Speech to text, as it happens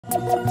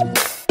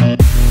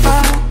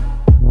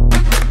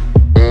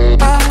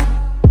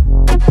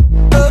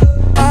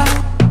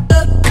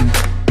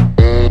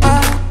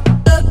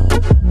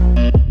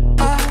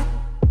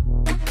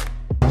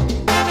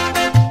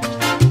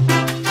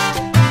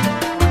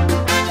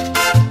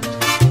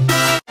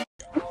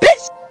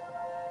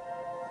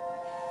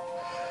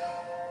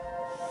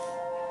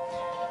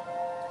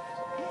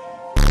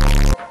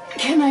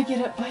Can I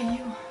get up by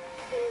you?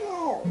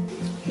 No.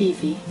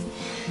 Evie.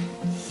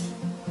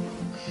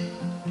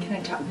 Can I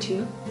talk to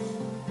you?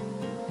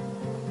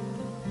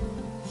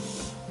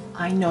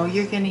 I know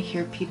you're going to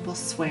hear people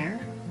swear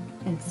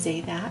and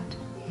say that.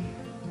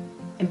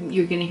 And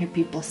you're going to hear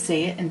people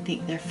say it and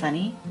think they're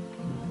funny.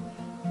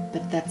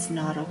 But that's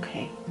not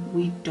okay.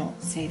 We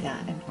don't say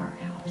that in our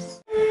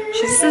house.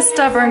 She's a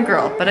stubborn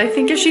girl, but I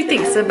think if she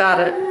thinks about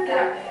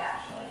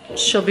it,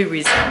 she'll be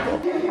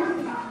reasonable.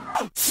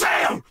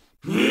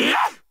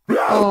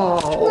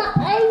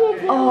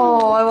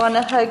 Oh, I want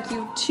to hug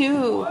you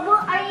too.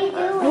 What are you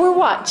doing? We're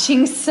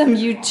watching some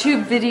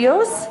YouTube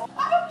videos.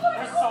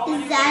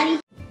 Daddy.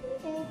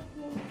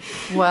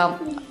 Well,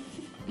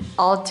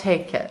 I'll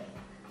take it.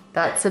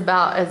 That's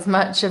about as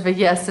much of a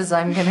yes as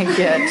I'm gonna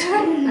get.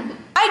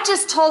 I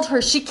just told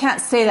her she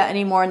can't say that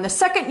anymore, and the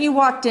second you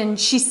walked in,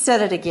 she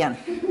said it again.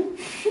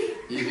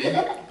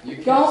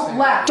 Don't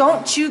laugh.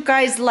 Don't you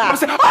guys laugh.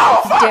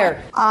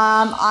 Dare.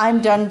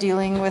 I'm done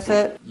dealing with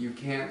it. You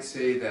can't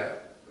say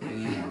that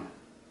anymore.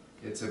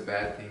 It's a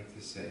bad thing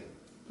to say.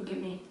 Look at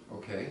me.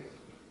 Okay?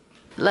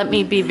 Let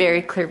me be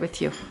very clear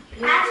with you.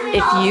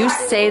 If you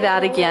say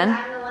that again,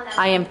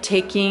 I am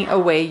taking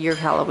away your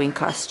Halloween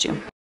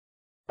costume.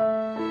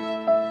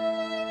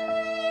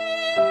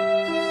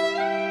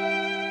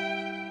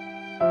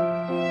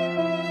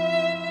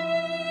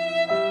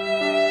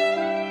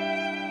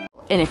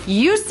 And if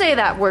you say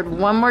that word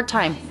one more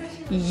time,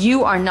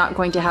 you are not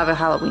going to have a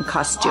Halloween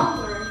costume.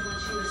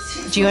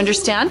 Do you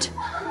understand?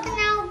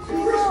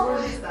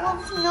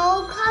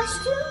 No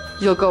costume?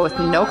 You'll go with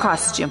no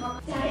costume.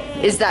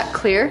 Is that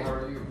clear?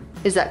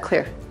 Is that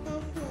clear?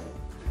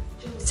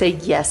 Say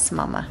yes,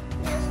 Mama.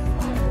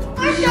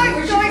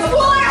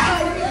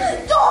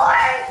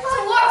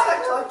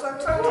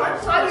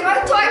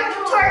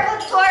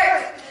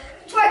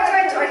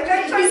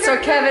 So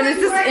Kevin, is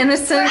this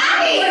innocent?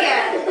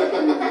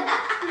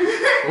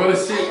 What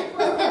is she?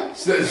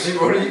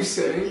 What are you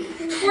saying?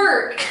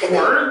 Twerk.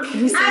 Twerk?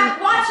 He's saying,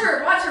 Watch her.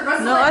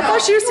 no, I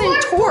thought she was saying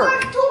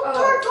twerk.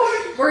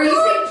 Where are you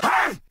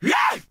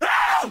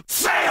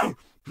saying?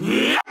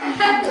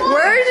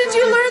 Where did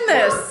you learn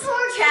this?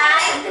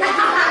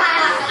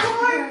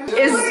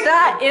 Is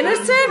that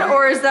innocent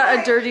or is that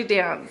a dirty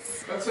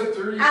dance? That's a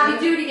dirty Abby,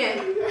 dance. do it again.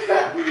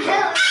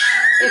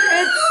 If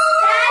it's,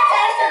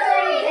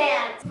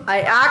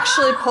 I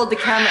actually pulled the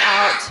camera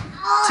out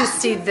to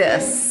see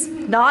this,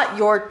 not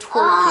your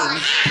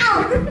twerking,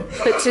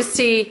 but to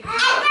see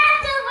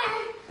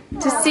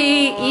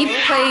Eve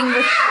playing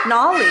with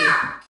Nolly.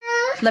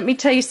 Let me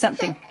tell you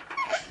something.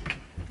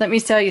 Let me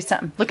tell you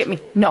something. Look at me.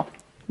 No,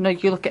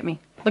 you look at me.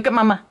 Look at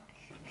Mama.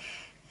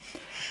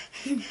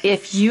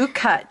 If you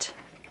cut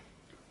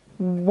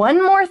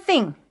one more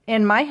thing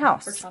in my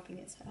house, We're chopping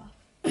its head off.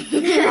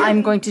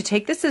 I'm going to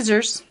take the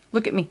scissors,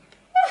 look at me,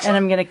 and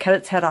I'm going to cut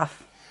its head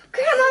off.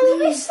 Grandma will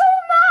be so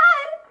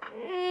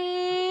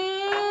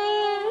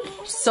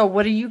mad. So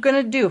what are you going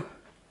to do?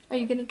 Are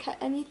you gonna cut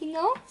anything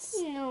else?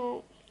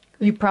 No.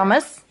 You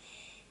promise?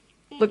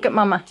 Look at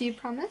Mama. Do you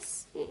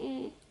promise?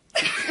 I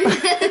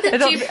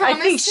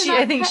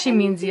think she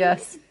means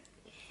yes.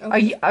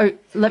 Okay.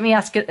 Let me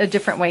ask it a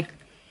different way.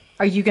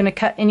 Are you going to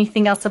cut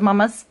anything else of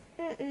Mama's?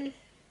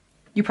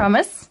 You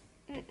promise?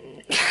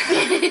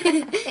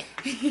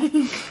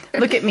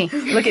 Look at me.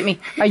 Look at me.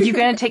 Are you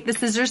going to take the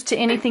scissors to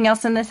anything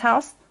else in this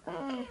house?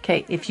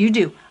 Okay, if you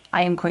do,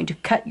 I am going to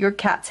cut your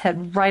cat's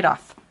head right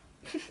off.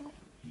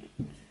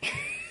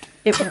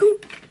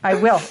 I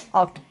will.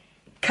 I'll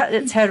cut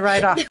its head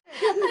right off.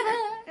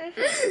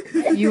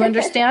 You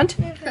understand?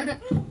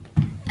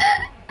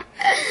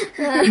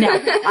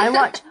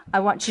 Now, I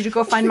want you to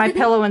go find my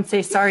pillow and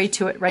say sorry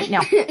to it right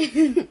now.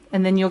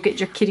 And then you'll get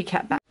your kitty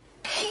cat back.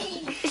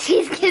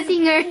 She's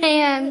kissing her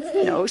hands.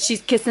 No,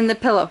 she's kissing the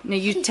pillow. Now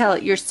you tell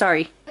it you're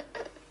sorry.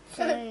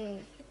 Now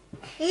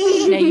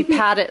you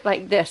pat it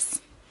like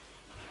this.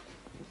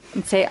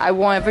 And say, I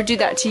won't ever do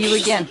that to you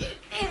again.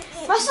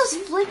 Russell's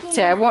flicking.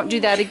 Say, I won't do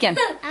that again.